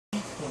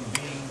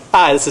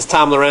Hi, this is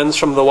Tom Lorenz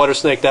from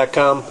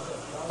thewatersnake.com.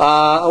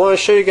 I want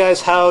to show you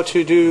guys how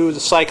to do the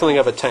cycling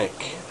of a tank.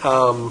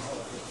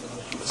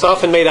 It's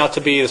often made out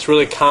to be this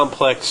really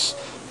complex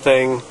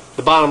thing.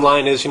 The bottom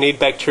line is you need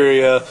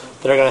bacteria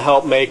that are going to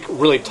help make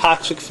really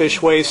toxic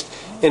fish waste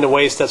into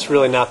waste that's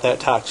really not that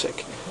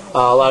toxic.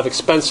 A lot of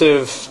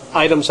expensive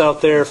items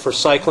out there for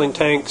cycling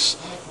tanks,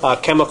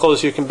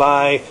 chemicals you can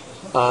buy,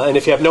 and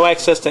if you have no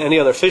access to any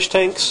other fish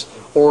tanks,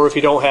 or if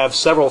you don't have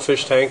several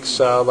fish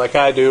tanks like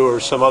I do or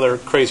some other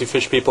crazy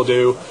fish people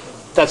do,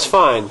 that's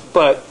fine.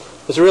 But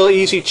there's a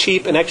really easy,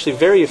 cheap, and actually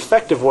very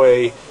effective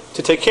way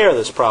to take care of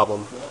this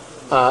problem.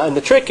 And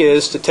the trick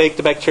is to take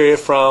the bacteria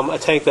from a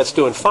tank that's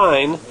doing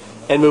fine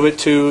and move it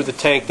to the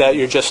tank that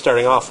you're just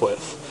starting off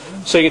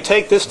with. So you can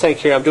take this tank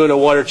here, I'm doing a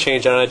water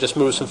change on it, I just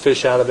moved some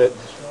fish out of it.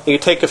 And you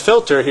take a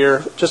filter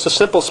here, just a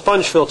simple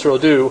sponge filter will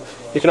do.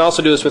 You can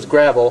also do this with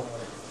gravel.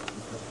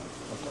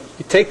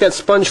 You take that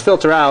sponge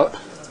filter out,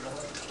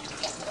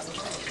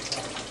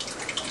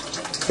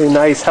 a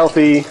nice,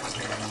 healthy,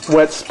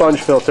 wet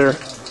sponge filter.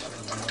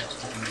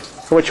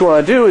 And what you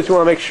want to do is you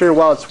want to make sure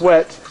while it's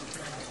wet,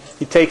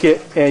 you take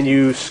it and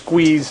you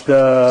squeeze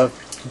the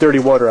dirty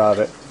water out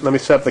of it. Let me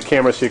set up the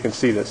camera so you can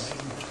see this.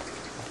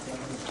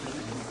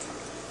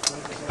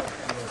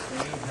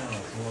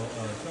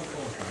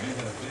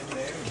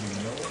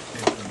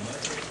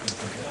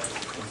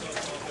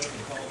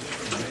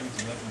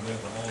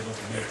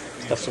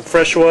 Got some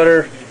fresh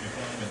water.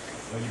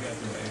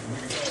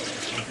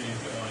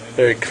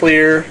 Very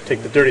clear.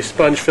 Take the dirty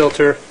sponge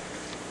filter,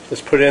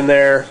 just put it in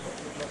there,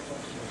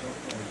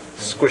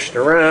 squish it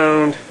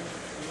around,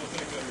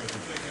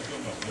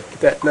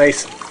 get that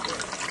nice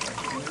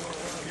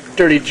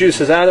dirty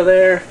juices out of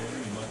there.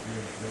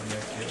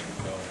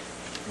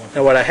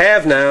 And what I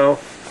have now,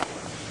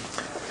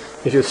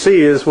 as you'll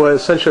see, is what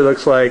essentially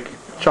looks like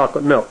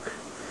chocolate milk.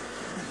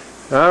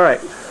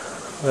 Alright,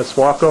 let's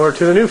walk over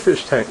to the new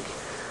fish tank.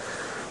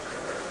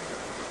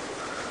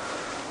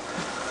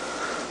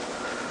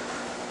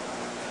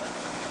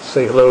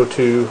 Say hello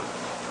to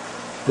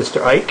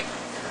Mr. Ike.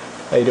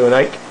 How you doing,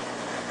 Ike?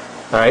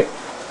 Alright.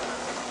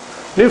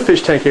 New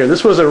fish tank here.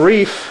 This was a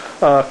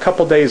reef a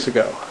couple days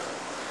ago.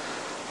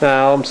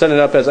 Now I'm setting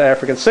it up as an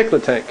African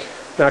cichlid tank.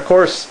 Now of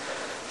course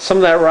some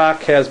of that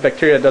rock has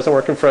bacteria that doesn't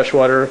work in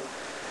freshwater.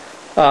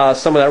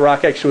 Some of that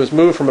rock actually was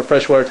moved from a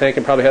freshwater tank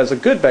and probably has a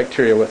good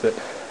bacteria with it.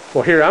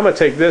 Well, here I'm going to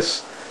take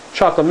this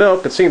chocolate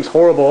milk. It seems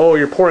horrible. Oh,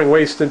 you're pouring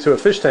waste into a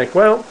fish tank.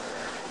 Well,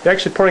 you're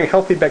actually pouring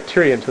healthy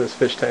bacteria into this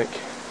fish tank.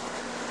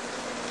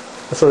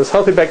 So this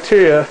healthy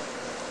bacteria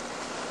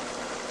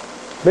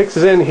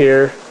mixes in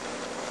here.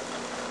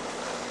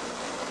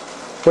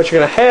 What you're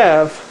going to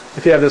have,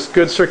 if you have this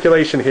good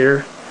circulation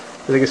here,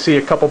 as you can see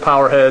a couple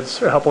power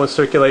heads are helping with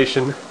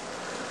circulation,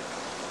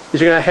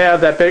 is you're going to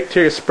have that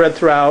bacteria spread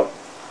throughout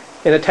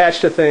and attach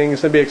to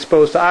things and be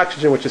exposed to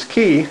oxygen, which is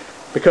key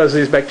because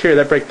these bacteria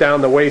that break down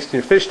the waste in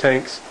your fish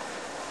tanks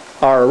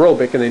are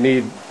aerobic and they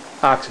need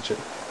oxygen.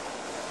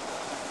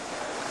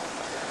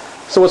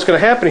 So what's going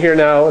to happen here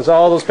now is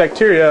all those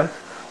bacteria,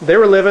 they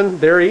were living,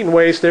 they were eating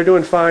waste, they're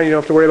doing fine. You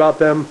don't have to worry about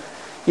them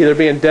either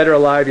being dead or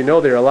alive. You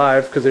know they're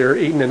alive because they're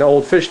eating an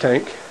old fish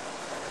tank.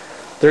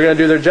 They're going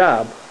to do their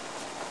job.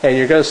 And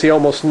you're going to see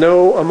almost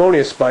no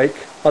ammonia spike,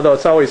 although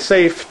it's always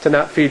safe to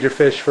not feed your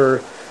fish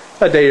for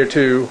a day or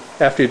two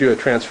after you do a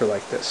transfer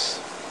like this.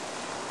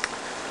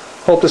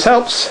 Hope this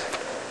helps,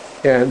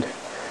 and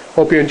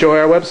hope you enjoy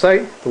our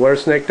website,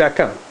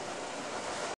 thewatersnake.com.